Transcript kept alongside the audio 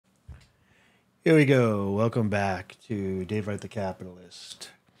Here we go. Welcome back to Dave Wright the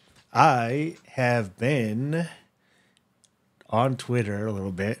Capitalist. I have been on Twitter a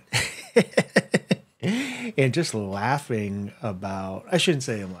little bit and just laughing about, I shouldn't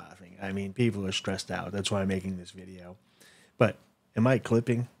say I'm laughing. I mean, people are stressed out. That's why I'm making this video. But am I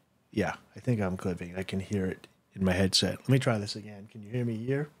clipping? Yeah, I think I'm clipping. I can hear it in my headset. Let me try this again. Can you hear me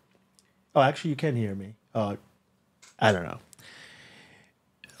here? Oh, actually, you can hear me. I don't know.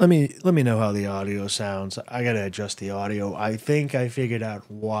 Let me know how the audio sounds. I gotta adjust the audio. I think I figured out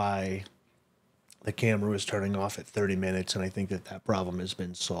why the camera was turning off at 30 minutes, and I think that problem has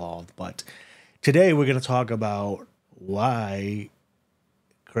been solved. But today we're gonna talk about why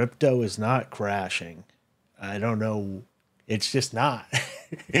crypto is not crashing. I don't know. It's just not.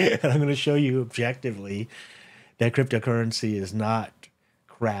 And I'm gonna show you objectively that cryptocurrency is not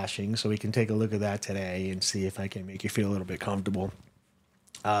crashing. So we can take a look at that today and see if I can make you feel a little bit comfortable.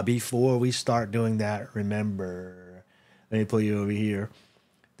 Before we start doing that, remember, let me pull you over here.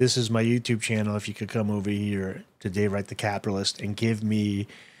 This is my YouTube channel. If you could come over here to Dave Wright the Capitalist and give me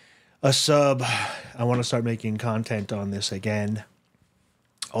a sub. I want to start making content on this again.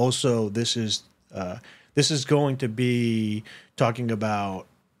 Also, this is going to be talking about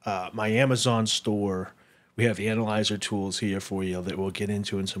my Amazon store. We have analyzer tools here for you that we'll get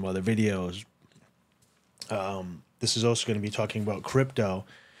into in some other videos. This is also going to be talking about crypto.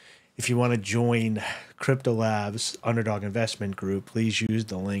 If you want to join Crypto Labs Underdog Investment Group, please use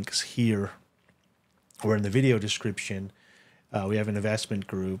the links here or in the video description. We have an investment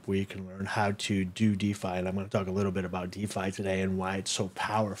group where you can learn how to do DeFi, and I'm going to talk a little bit about DeFi today and why it's so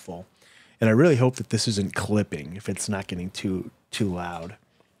powerful. And I really hope that this isn't clipping if it's not getting too loud.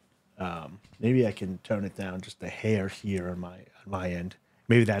 Maybe I can turn it down just a hair here on my end.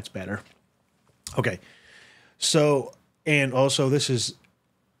 Maybe that's better. Okay. So, and also this is,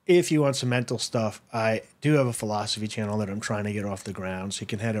 if you want some mental stuff, I do have a philosophy channel that I'm trying to get off the ground. So you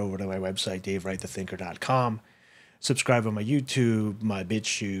can head over to my website, davewrighthethinker.com. Subscribe on my YouTube, my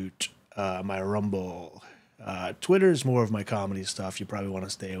BitChute, my Rumble. Twitter is more of my comedy stuff. You probably want to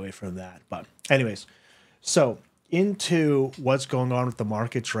stay away from that. But anyways, so into what's going on with the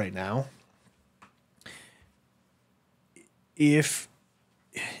markets right now.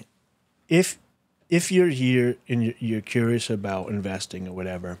 If you're here and you're curious about investing or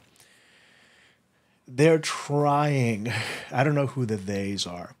whatever, they're trying, I don't know who the theys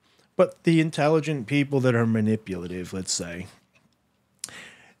are, but the intelligent people that are manipulative, let's say,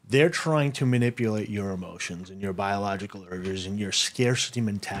 they're trying to manipulate your emotions and your biological urges and your scarcity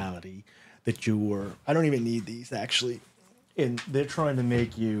mentality that I don't even need these actually. And they're trying to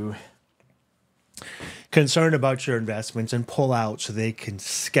make you concerned about your investments and pull out so they can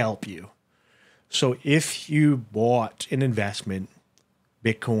scalp you. So if you bought an investment,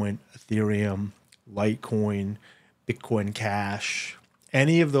 Bitcoin, Ethereum, Litecoin, Bitcoin Cash,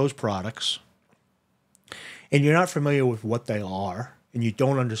 any of those products, and you're not familiar with what they are, and you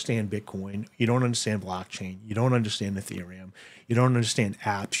don't understand Bitcoin, you don't understand blockchain, you don't understand Ethereum, you don't understand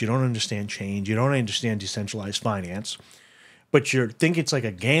apps, you don't understand change, you don't understand decentralized finance, but you think it's like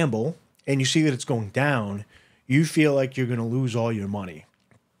a gamble, and you see that it's going down, you feel like you're going to lose all your money.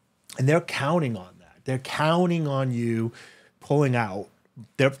 And they're counting on that. They're counting on you pulling out.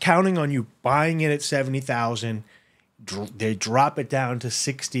 They're counting on you buying it at 70,000. They drop it down to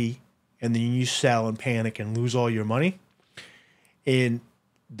 60, and then you sell and panic and lose all your money. And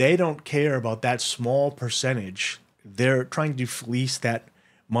they don't care about that small percentage. They're trying to fleece that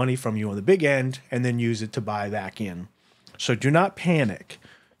money from you on the big end and then use it to buy back in. So do not panic.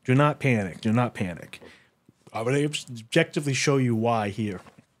 Do not panic. Do not panic. I'm going to objectively show you why here.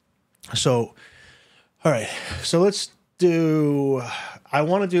 So, all right. So I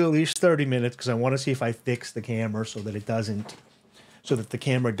want to do at least 30 minutes because I want to see if I fix the camera so that the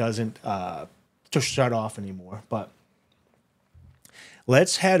camera doesn't just shut off anymore. But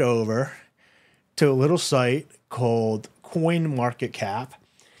let's head over to a little site called Coin Market Cap.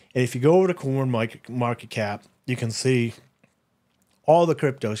 And if you go over to Coin Market Cap, you can see all the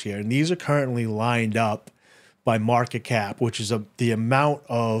cryptos here. And these are currently lined up by market cap, which is the amount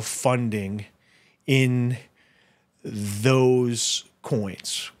of funding in those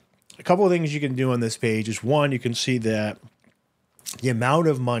coins. A couple of things you can do on this page is, one, you can see that the amount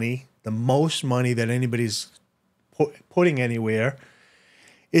of money, the most money that anybody's putting anywhere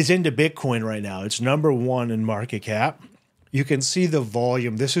is into Bitcoin right now. It's number one in market cap. You can see the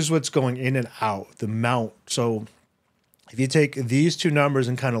volume. This is what's going in and out, the amount. So if you take these two numbers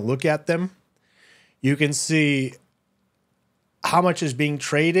and kind of look at them, you can see how much is being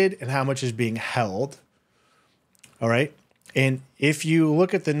traded and how much is being held. All right. And if you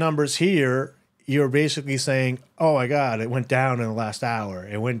look at the numbers here, you're basically saying, oh my God, it went down in the last hour.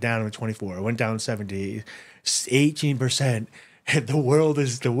 It went down in 24. It went down 70, 18%. The world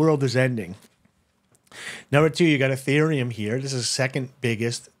is ending. Number two, you got Ethereum here. This is second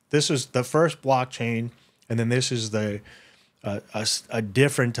biggest. This is the first blockchain, and then this is the a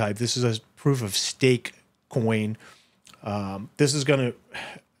different type. This is a proof of stake coin. This is gonna.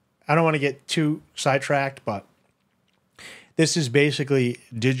 I don't want to get too sidetracked, but this is basically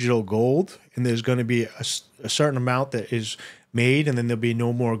digital gold, and there's going to be a certain amount that is made, and then there'll be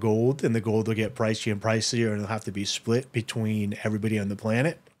no more gold, and the gold will get pricier and pricier, and it'll have to be split between everybody on the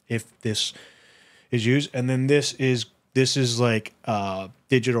planet if this is used. And then this is like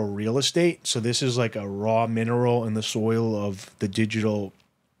digital real estate. So this is like a raw mineral in the soil of the digital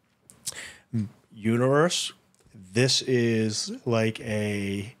universe. This is like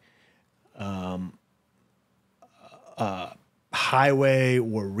a highway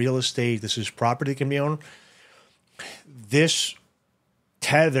or real estate. This is property that can be owned. This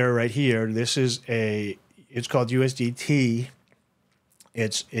tether right here, it's called USDT.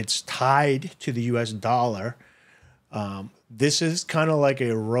 It's tied to the US dollar. This is kind of like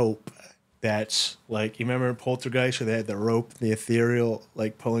a rope that's like, you remember in Poltergeist where they had the rope, the ethereal,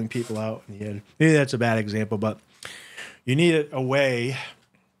 like pulling people out in the end. Maybe that's a bad example, but you need a way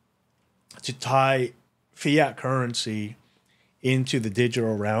to tie fiat currency into the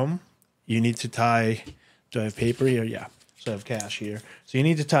digital realm. You need to tie, do I have paper here? Yeah. So I have cash here. So you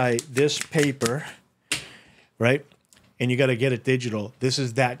need to tie this paper, right? And you got to get it digital. This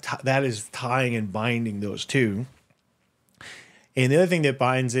is that is tying and binding those two. And the other thing that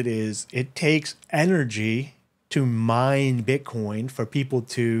binds it is it takes energy to mine Bitcoin for people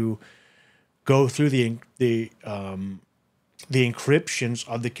to go through the encryptions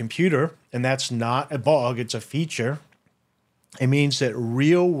of the computer. And that's not a bug, it's a feature. It means that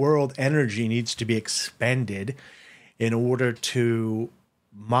real world energy needs to be expended in order to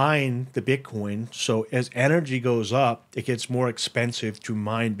mine the Bitcoin. So as energy goes up, it gets more expensive to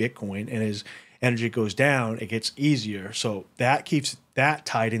mine Bitcoin. And as energy goes down, it gets easier. So that keeps that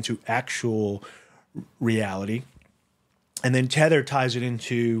tied into actual reality. And then Tether ties it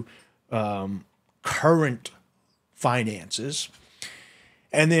into current finances.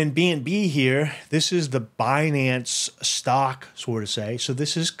 And then BNB here, this is the Binance stock, sort of say. So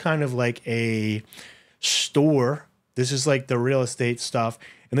this is kind of like a store. This is like the real estate stuff.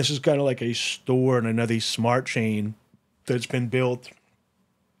 And this is kind of like a store and another smart chain that's been built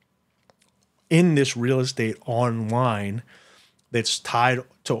in this real estate online that's tied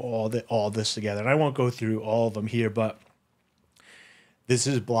to all this together. And I won't go through all of them here, but this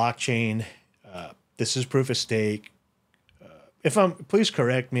is blockchain. This is proof of stake. Please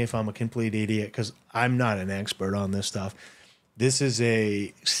correct me if I'm a complete idiot, because I'm not an expert on this stuff. This is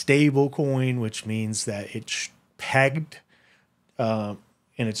a stable coin, which means that it's pegged and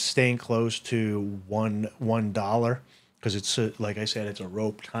it's staying close to $1 because it's like I said, it's a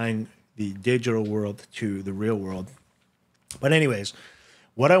rope tying the digital world to the real world. But anyways,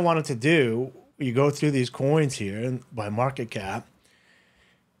 what I wanted to do, you go through these coins here by market cap,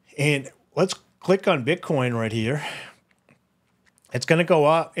 and let's click on Bitcoin right here. It's going to go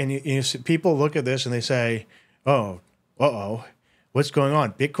up, and you see, people look at this and they say, oh, what's going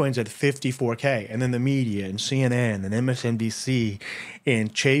on? Bitcoin's at 54K. And then the media and CNN and MSNBC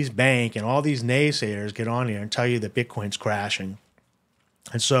and Chase Bank and all these naysayers get on here and tell you that Bitcoin's crashing.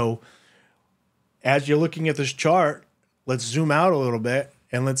 And so as you're looking at this chart, let's zoom out a little bit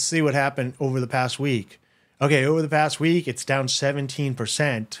and let's see what happened over the past week. Okay, over the past week, it's down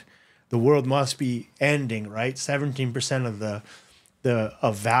 17%. The world must be ending, right? 17% of the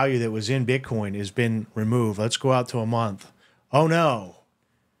value that was in Bitcoin has been removed. Let's go out to a month. Oh no,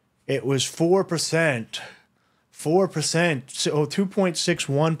 it was 4%, so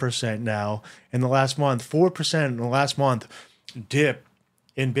 2.61% now in the last month, 4% in the last month dip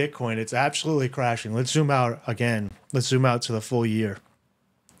in Bitcoin. It's absolutely crashing. Let's zoom out again. Let's zoom out to the full year.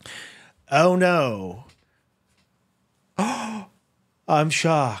 Oh no. I'm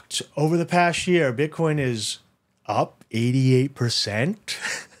shocked. Over the past year, Bitcoin is up 88%.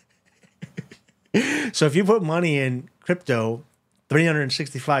 So if you put money in crypto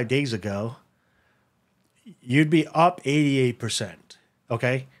 365 days ago, you'd be up 88%.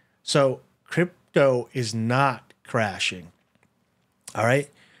 Okay? So crypto is not crashing. All right?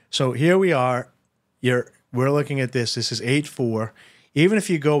 So here we are. We're looking at this. This is 8.4. Even if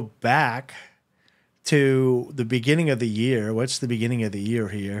you go back to the beginning of the year, what's the beginning of the year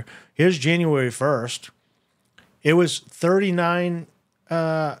here? Here's January 1st. It was 39.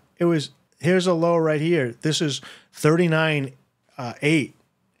 Here's a low right here. This is 39.8.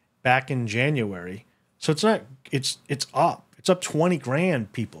 back in January. So it's not, it's up. It's up 20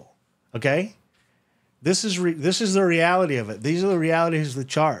 grand, people. Okay? This is the reality of it. These are the realities of the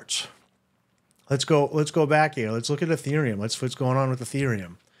charts. Let's go back here. Let's look at Ethereum. Let's what's going on with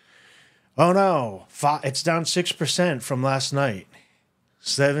Ethereum. Oh no, it's down 6% from last night.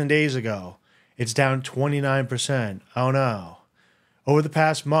 7 days ago, it's down 29%. Oh no. Over the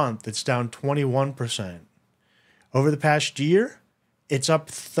past month, it's down 21%. Over the past year, it's up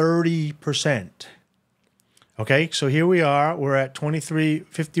 30%. Okay, so here we are. We're at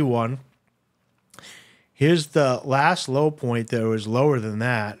 23.51. Here's the last low point that was lower than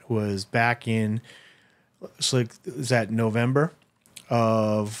that was back in, is that November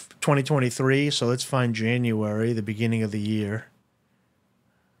of 2023? So let's find January, the beginning of the year.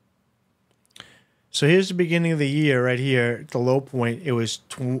 So here's the beginning of the year right here. The low point, it was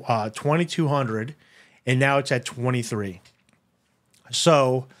 2,200, and now it's at 23.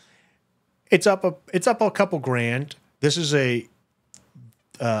 So it's up a couple grand. This is a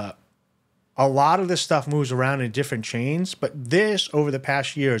lot of this stuff moves around in different chains, but this over the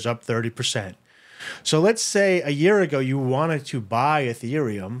past year is up 30%. So let's say a year ago you wanted to buy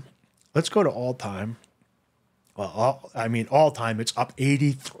Ethereum. Let's go to all time. Well, all time, it's up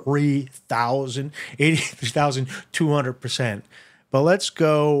 83,200%. But let's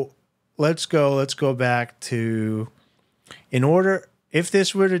go back to, if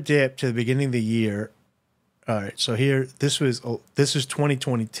this were to dip to the beginning of the year. All right, so here, this is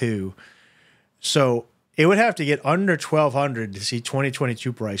 2022. So it would have to get under 1,200 to see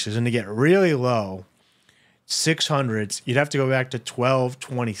 2022 prices, and to get really low, 600s, you'd have to go back to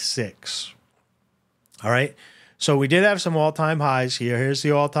 1,226. All right. So we did have some all-time highs here. Here's the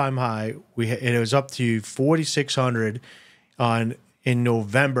all-time high. It was up to 4,600 in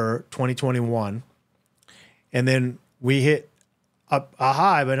November 2021, and then we hit a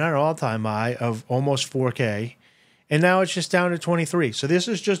high, but not an all-time high of almost 4K. And now it's just down to 23. So this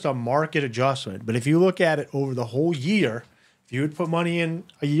is just a market adjustment. But if you look at it over the whole year, if you would put money in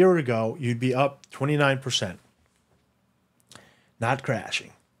a year ago, you'd be up 29%. Not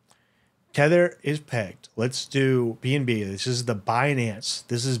crashing. Tether is pegged. Let's do BNB. This is the Binance.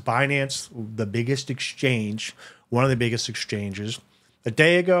 This is Binance, the biggest exchange, one of the biggest exchanges. A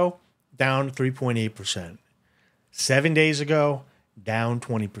day ago, down 3.8%. 7 days ago, down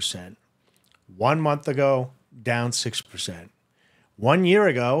 20%. 1 month ago, down 6%. 1 year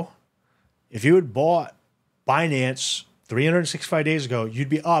ago, if you had bought Binance 365 days ago, you'd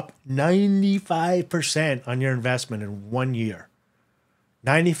be up 95% on your investment in 1 year.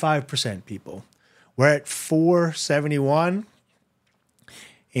 95%, people. We're at 471,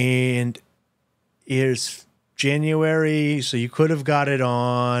 and here's January, so you could have got it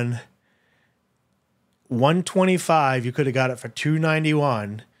on 125. You could have got it for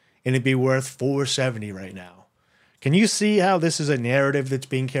 291, and it'd be worth 470 right now. Can you see how this is a narrative that's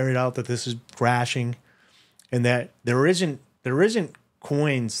being carried out, that this is crashing, and that there isn't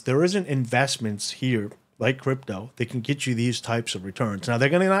coins, there isn't investments here like crypto that can get you these types of returns? Now, they're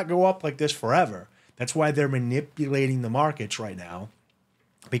going to not go up like this forever. That's why they're manipulating the markets right now,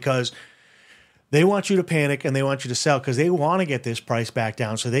 because they want you to panic and they want you to sell, because they want to get this price back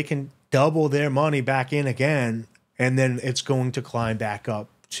down so they can double their money back in again, and then it's going to climb back up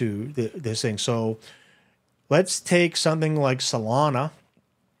to this thing. So let's take something like Solana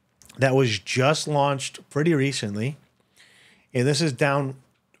that was just launched pretty recently, and this is down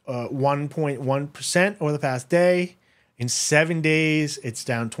 1.1% over the past day. In 7 days, it's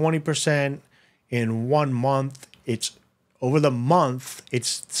down 20%. In 1 month, it's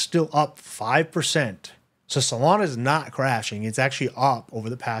still up 5%. So Solana is not crashing. It's actually up over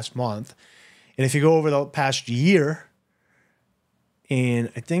the past month. And if you go over the past year,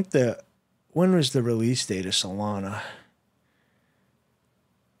 and I think when was the release date of Solana?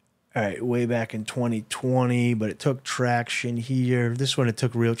 All right, way back in 2020, but it took traction here. This one, it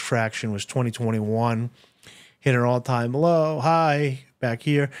took real traction, was 2021. Hit an all-time low, high back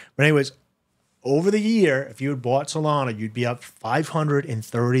here. But anyways, over the year, if you had bought Solana, you'd be up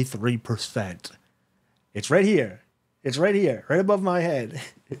 533%. It's right here. It's right here, right above my head.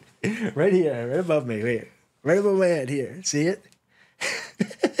 Right here, right above me. Wait, right above my head here. See it?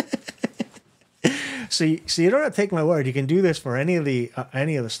 So you don't have to take my word. You can do this for any of the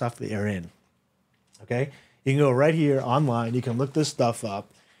stuff that you're in. Okay, you can go right here online. You can look this stuff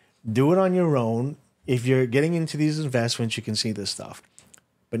up. Do it on your own. If you're getting into these investments, you can see this stuff.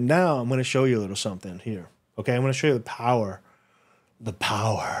 But now I'm going to show you a little something here. Okay, I'm going to show you the power. The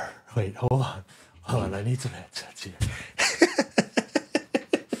power. Wait, hold on. Hold on. I need some headsets here.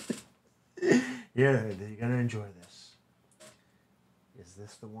 Yeah, you're going to enjoy this. Is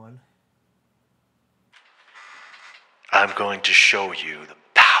this the one? I'm going to show you the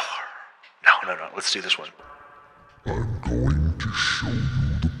power. No. Let's do this one. I'm going to show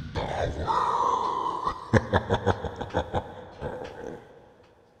you the power.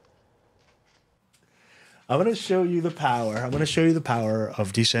 I'm going to show you the power. I'm going to show you the power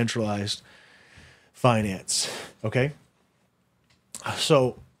of decentralized finance. Okay?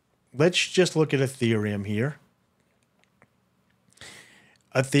 So let's just look at Ethereum here.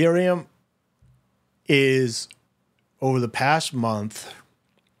 Ethereum is, over the past month,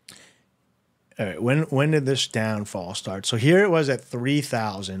 all right, when did this downfall start? So here it was at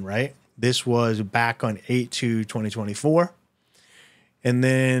 3,000, right? This was back on 8/2/2024. And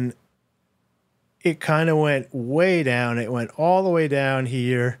then it kind of went way down. It went all the way down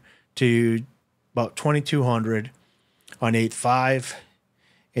here to about 2,200 on 8/5.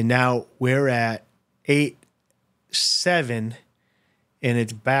 And now we're at 8/7. And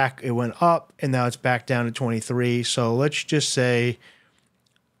it's back, it went up, and now it's back down to 23. So let's just say,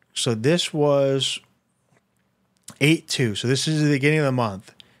 so this was 8/2. So this is the beginning of the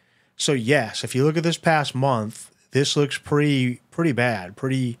month. So yes, if you look at this past month, this looks pretty bad,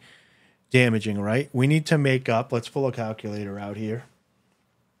 pretty damaging, right? We need to make up. Let's pull a calculator out here.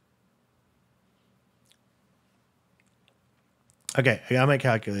 Okay, I got my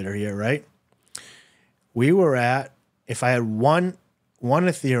calculator here, right? We were at, if I had one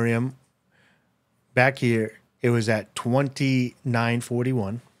Ethereum back here, it was at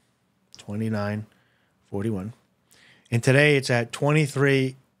 29.41. 29.41. And today it's at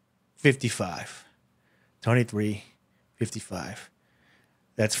 23.55. 23.55.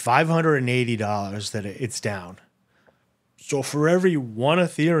 That's $580 that it's down. So for every one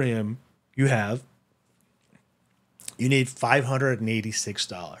Ethereum you have, you need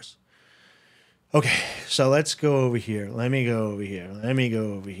 $586. Okay, so let's go over here. Let me go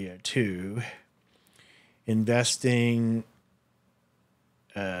over here to investing,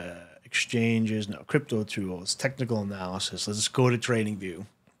 exchanges, no, crypto tools, technical analysis. Let's go to TradingView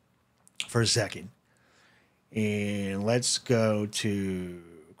for a second. And let's go to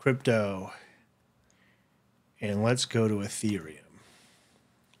crypto. And let's go to Ethereum.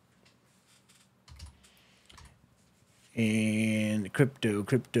 And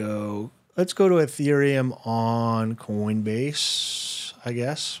crypto. Let's go to Ethereum on Coinbase, I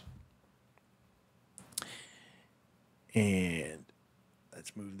guess. And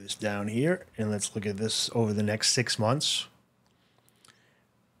let's move this down here. And let's look at this over the next 6 months.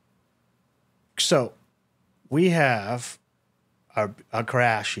 So we have a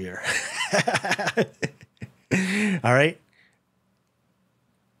crash here. All right.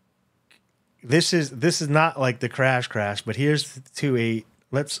 This is not like the crash, but here's the 2.8.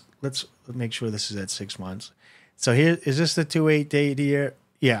 Let's make sure this is at 6 months. So here, is this the 2.8 date here?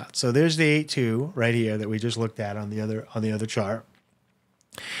 Yeah. So there's the 8.2 right here that we just looked at on the other chart,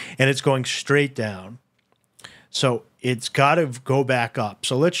 and it's going straight down. So it's got to go back up.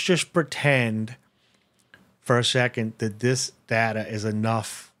 So let's just pretend for a second that this data is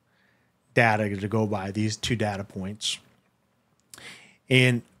enough data to go by, these two data points,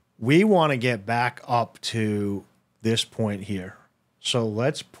 and we want to get back up to this point here. So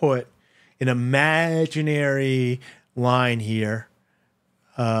let's put an imaginary line here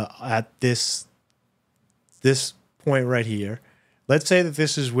at this point right here. Let's say that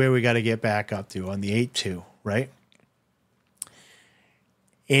this is where we got to get back up to on the 8.2, right?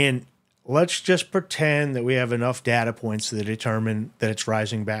 And let's just pretend that we have enough data points to determine that it's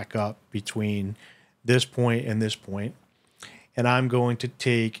rising back up between this point and this point. And I'm going to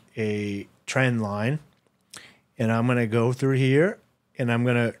take a trend line, and I'm going to go through here, and I'm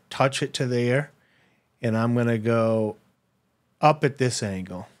going to touch it to there, and I'm going to go up at this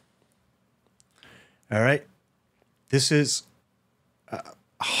angle. All right. This is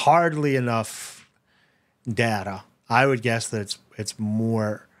hardly enough data. I would guess that it's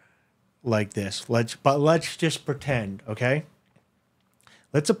more like this. Let's just pretend, okay?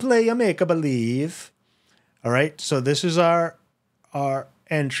 Let's play a make a believe. All right. So this is our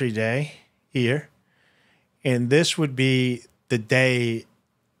entry day here, and this would be the day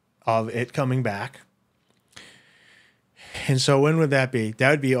of it coming back. And so when would that be? That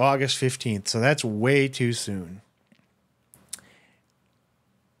would be August 15th. So that's way too soon.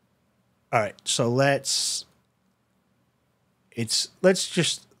 All right. So let's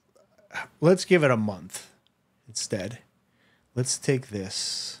give it a month instead. Let's take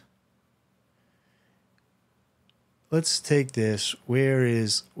this. Let's take this. Where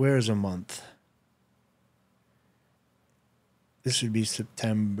is a month? This would be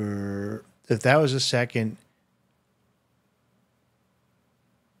September. If that was the second.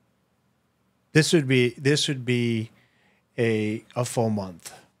 This would be a full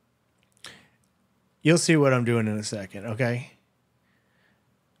month. You'll see what I'm doing in a second, okay?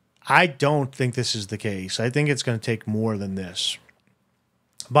 I don't think this is the case. I think it's going to take more than this.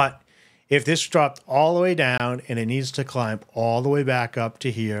 But if this dropped all the way down and it needs to climb all the way back up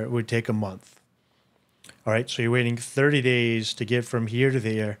to here, it would take a month. All right, so you're waiting 30 days to get from here to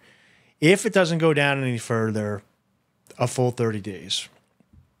there. If it doesn't go down any further, a full 30 days.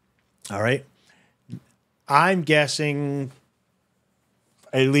 All right. I'm guessing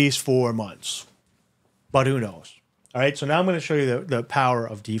at least 4 months, but who knows? All right, so now I'm going to show you the power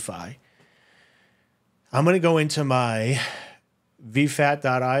of DeFi. I'm going to go into my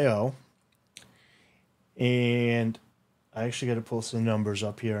vfat.io, and I actually got to pull some numbers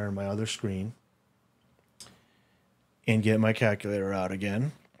up here on my other screen and get my calculator out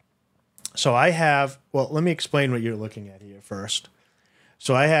again. So I have, well, let me explain what you're looking at here first.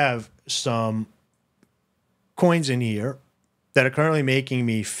 So I have some coins in here that are currently making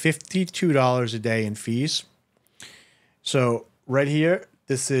me $52 a day in fees. So right here,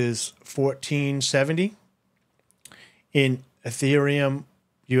 this is $14.70 in Ethereum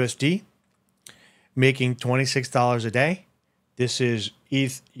USD, making $26 a day. This is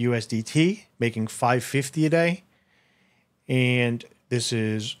ETH USDT, making $5.50 a day. And this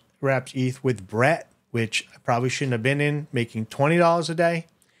is wrapped ETH with Brett, which I probably shouldn't have been in, making $20 a day.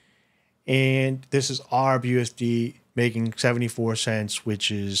 And this is ARB USD, making 74 cents, which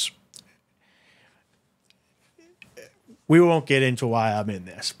is, we won't get into why I'm in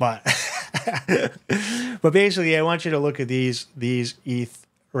this, but but basically I want you to look at these ETH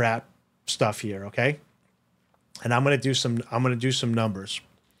wrap stuff here, okay? And I'm going to do some numbers.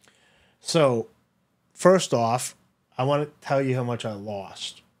 So, first off, I want to tell you how much I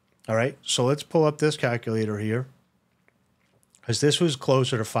lost. All right? So, let's pull up this calculator here, cuz this was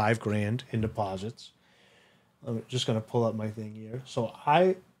closer to $5,000 in deposits. I'm just going to pull up my thing here. So,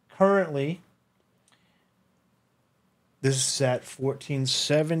 I currently, this is at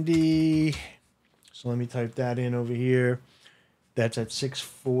 1470. So let me type that in over here. That's at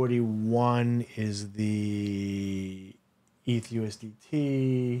 641 is the ETH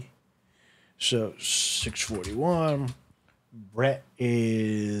USDT. So 641. Brett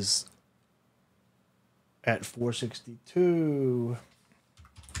is at 462.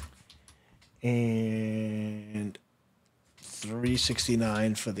 And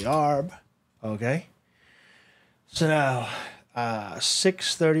 369 for the ARB. Okay. So now,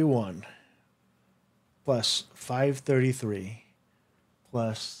 631 plus 533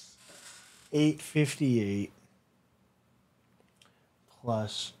 plus 858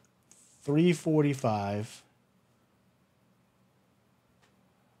 plus 345.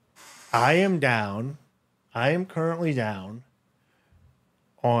 I am currently down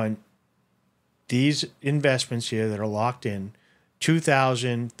on these investments here that are locked in,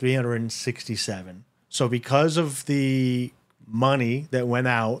 2,367. So because of the money that went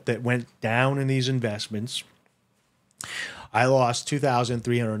out, that went down in these investments, I lost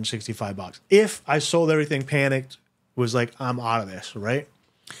 $2,365. If I sold everything, panicked, was like, I'm out of this, right?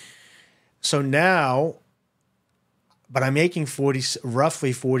 So now, but I'm making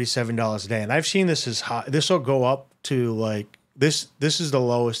roughly $47 a day. And I've seen this as high. This will go up to like, this is the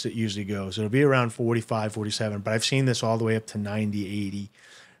lowest it usually goes. It'll be around 45, 47, but I've seen this all the way up to 90, 80.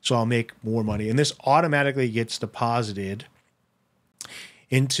 So I'll make more money. And this automatically gets deposited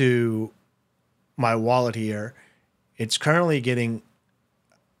into my wallet here. It's currently getting,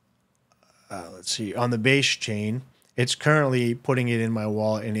 let's see, on the base chain, it's currently putting it in my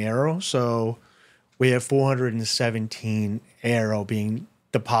wallet in Arrow. So we have 417 Arrow being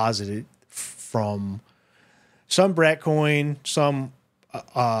deposited from some Brett coin, some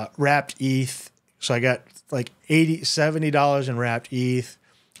wrapped ETH. So I got like $70 in wrapped ETH.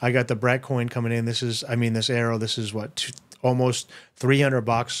 I got the Brett coin coming in. This Arrow, this is what, almost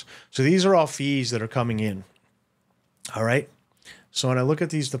 $300. So these are all fees that are coming in. All right. So when I look at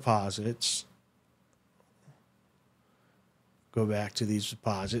these deposits, go back to these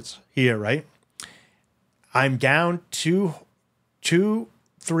deposits here, right? I'm down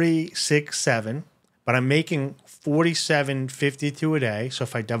 2,367, but I'm making $47.52 a day. So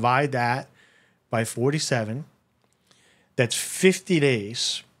if I divide that by 47, that's 50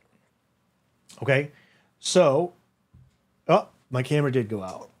 days. Okay. So, oh, my camera did go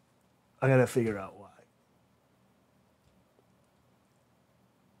out. I got to figure out why.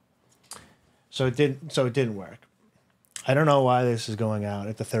 So it didn't work. I don't know why this is going out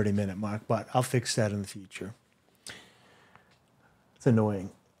at the 30-minute mark, but I'll fix that in the future. It's annoying.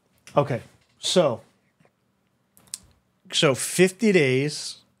 Okay. So 50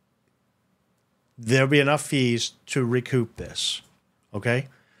 days there'll be enough fees to recoup this. Okay?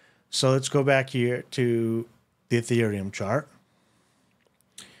 So let's go back here to the Ethereum chart.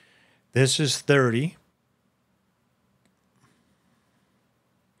 This is 30.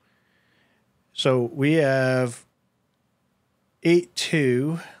 So we have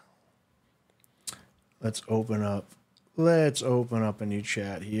 8.2. Let's open up a new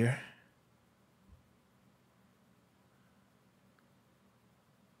chat here.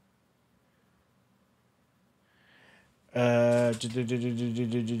 What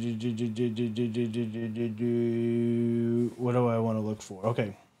do I want to look for?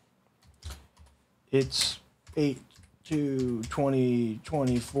 Okay. It's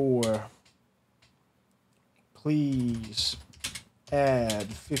 8/2/2024. Please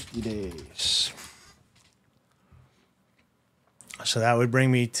add 50 days. So that would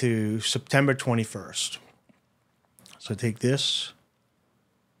bring me to September 21st. So take this.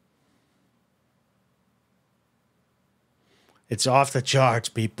 It's off the charts,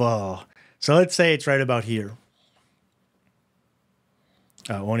 people. So let's say it's right about here.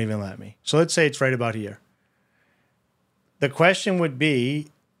 Oh, it won't even let me. So let's say it's right about here. The question would be,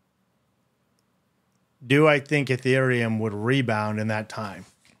 do I think Ethereum would rebound in that time?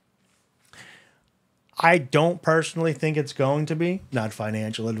 I don't personally think it's going to be, not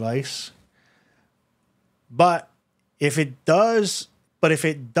financial advice. But if it doesn't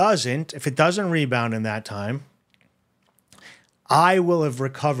rebound in that time, I will have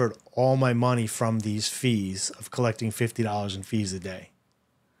recovered all my money from these fees of collecting $50 in fees a day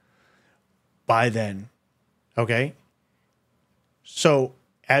by then. Okay? So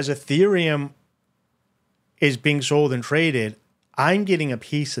as Ethereum is being sold and traded, I'm getting a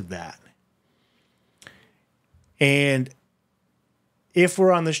piece of that. And if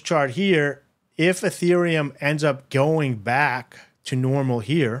we're on this chart here, if Ethereum ends up going back to normal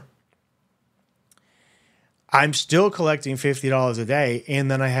here, I'm still collecting $50 a day,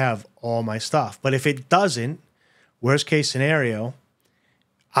 and then I have all my stuff. But if it doesn't, worst case scenario,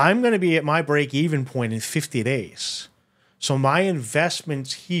 I'm going to be at my break-even point in 50 days. So my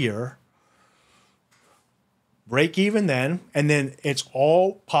investments here break even then, and then it's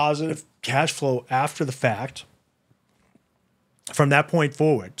all positive cash flow after the fact from that point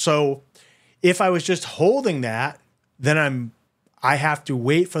forward. So if I was just holding that, then I have to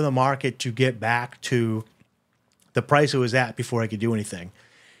wait for the market to get back to the price it was at before I could do anything.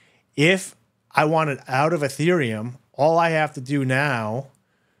 If I wanted out of Ethereum, all I have to do now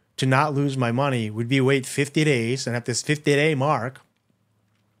to not lose my money would be wait 50 days. And at this 50-day mark,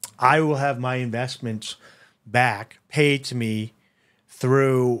 I will have my investments back paid to me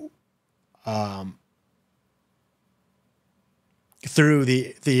through the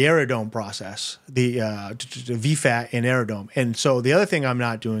Aerodome process, the VFAT and Aerodome. And so the other thing I'm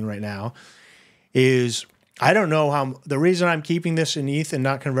not doing right now is I don't know how the reason I'm keeping this in ETH and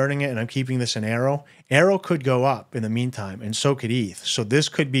not converting it, and I'm keeping this in Arrow. Arrow could go up in the meantime, and so could ETH. So this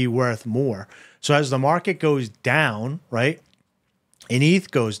could be worth more. So as the market goes down, right, and ETH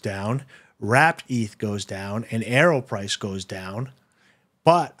goes down, wrapped ETH goes down, and Arrow price goes down,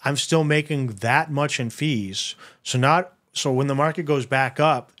 but I'm still making that much in fees. So when the market goes back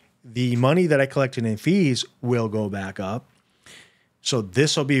up, the money that I collected in fees will go back up. So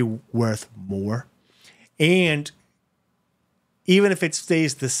this will be worth more. And even if it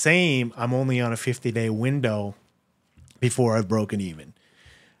stays the same, I'm only on a 50-day window before I've broken even.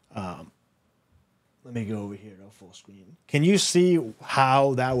 Let me go over here to full screen. Can you see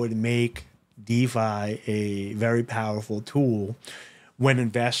how that would make DeFi a very powerful tool when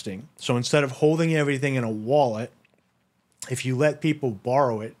investing? So instead of holding everything in a wallet, if you let people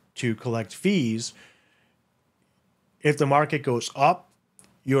borrow it to collect fees, if the market goes up,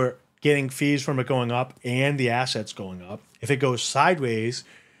 you're getting fees from it going up and the assets going up. If it goes sideways,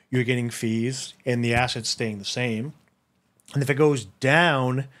 you're getting fees and the assets staying the same. And if it goes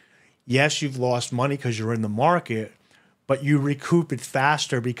down, yes, you've lost money because you're in the market, but you recoup it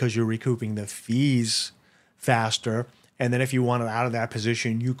faster because you're recouping the fees faster. And then if you wanted out of that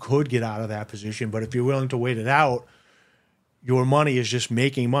position, you could get out of that position. But if you're willing to wait it out, your money is just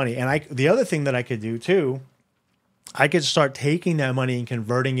making money. And the other thing that I could do too, I could start taking that money and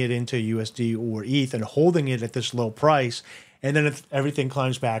converting it into USD or ETH and holding it at this low price. And then if everything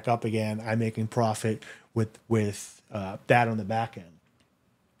climbs back up again, I'm making profit with that on the back end.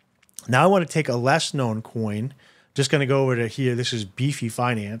 Now I want to take a less known coin. Just going to go over to here. This is Beefy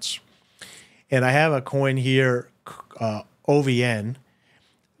Finance. And I have a coin here, OVN.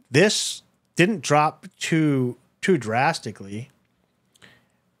 This didn't drop too drastically.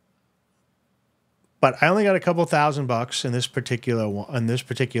 but I only got a couple $1,000 in this particular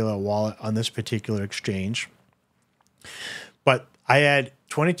wallet on this particular exchange. But I had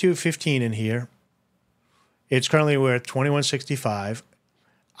 22.15 in here. It's currently worth 21.65.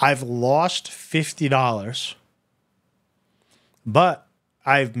 I've lost $50, but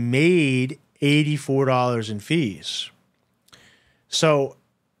I've made $84 in fees. So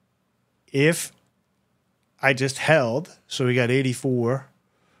if I just held, so we got 84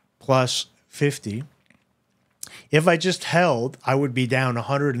 plus 50. If I just held, I would be down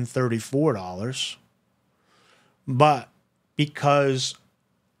 $134. But because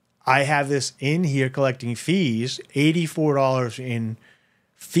I have this in here collecting fees, $84 in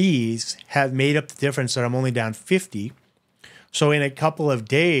fees have made up the difference that I'm only down 50. So in a couple of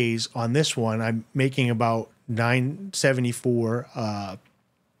days on this one, I'm making about $974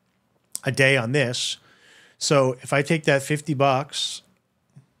 a day on this. So if I take that $50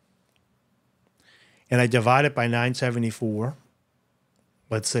 and I divide it by 974,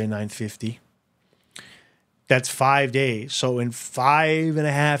 let's say 950, that's 5 days. So in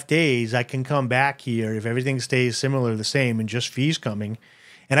 5.5 days, I can come back here if everything stays similar, the same, and just fees coming,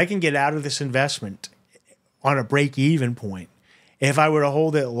 and I can get out of this investment on a break-even point. If I were to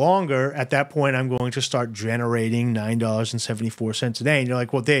hold it longer, at that point, I'm going to start generating $9.74 a day. And you're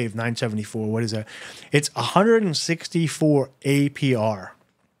like, well, Dave, $9.74, what is that? It's 164 APR.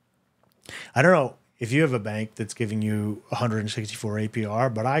 I don't know if you have a bank that's giving you 164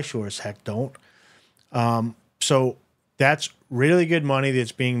 APR, but I sure as heck don't. So that's really good money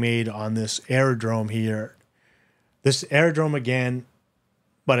that's being made on this aerodrome here. This aerodrome again,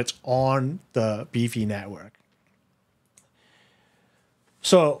 but it's on the Beefy network.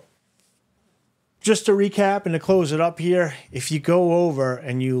 So just to recap and to close it up here, if you go over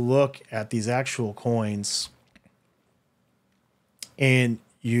and you look at these actual coins and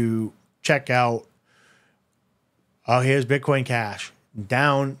you check out, oh, here's Bitcoin Cash,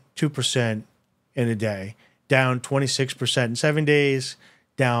 down 2% in a day, down 26% in 7 days,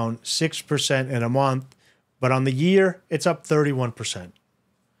 down 6% in a month, but on the year, it's up 31%.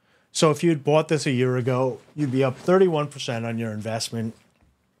 So if you'd bought this a year ago, you'd be up 31% on your investment.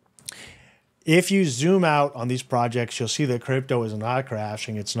 If you zoom out on these projects, you'll see that crypto is not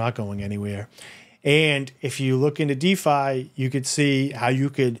crashing. It's not going anywhere. And if you look into DeFi, you could see how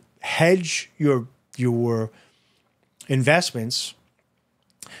you could hedge your investments.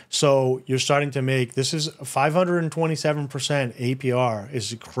 So you're starting to make, this is 527% APR,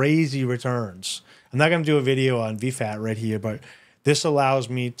 is crazy returns. I'm not going to do a video on VFAT right here, but this allows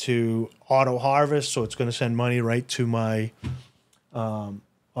me to auto harvest. So it's going to send money right to my, oh,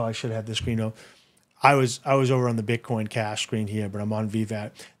 I should have the screen up. I was over on the Bitcoin Cash screen here, but I'm on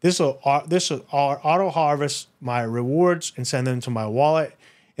VFAT. This will auto harvest my rewards and send them to my wallet.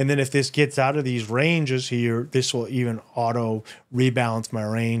 And then if this gets out of these ranges here, this will even auto rebalance my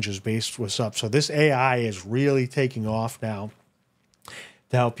ranges based what's up. So this AI is really taking off now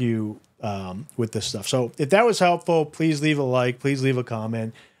to help you with this stuff. So if that was helpful, please leave a like, please leave a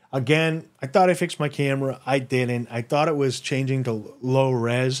comment. Again, I thought I fixed my camera. I didn't. I thought it was changing to low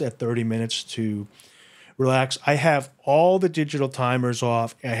res at 30 minutes to relax. I have all the digital timers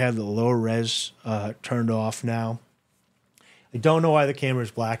off. I have the low res turned off now. I don't know why the camera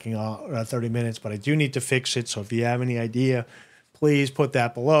is blacking out 30 minutes, but I do need to fix it. So if you have any idea, please put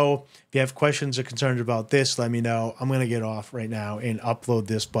that below. If you have questions or concerns about this, let me know. I'm going to get off right now and upload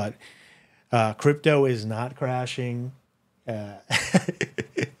this, but crypto is not crashing. And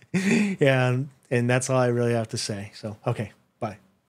that's all I really have to say. So, okay.